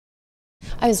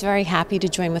I was very happy to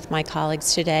join with my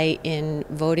colleagues today in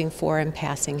voting for and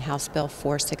passing House Bill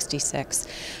 466.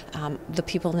 The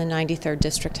people in the 93rd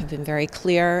District have been very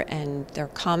clear, and their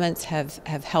comments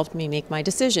have helped me make my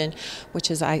decision, which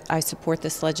is I support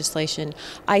this legislation.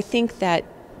 I think that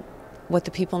what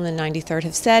the people in the 93rd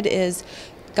have said is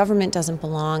government doesn't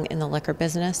belong in the liquor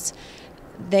business.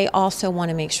 They also want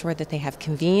to make sure that they have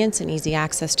convenience and easy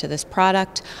access to this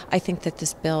product. I think that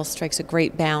this bill strikes a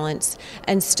great balance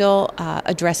and still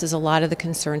addresses a lot of the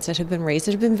concerns that have been raised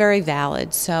that have been very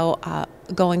valid. So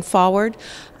going forward,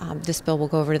 this bill will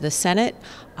go over to the Senate.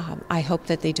 I hope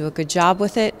that they do a good job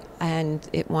with it and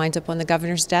it winds up on the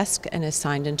governor's desk and is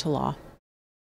signed into law.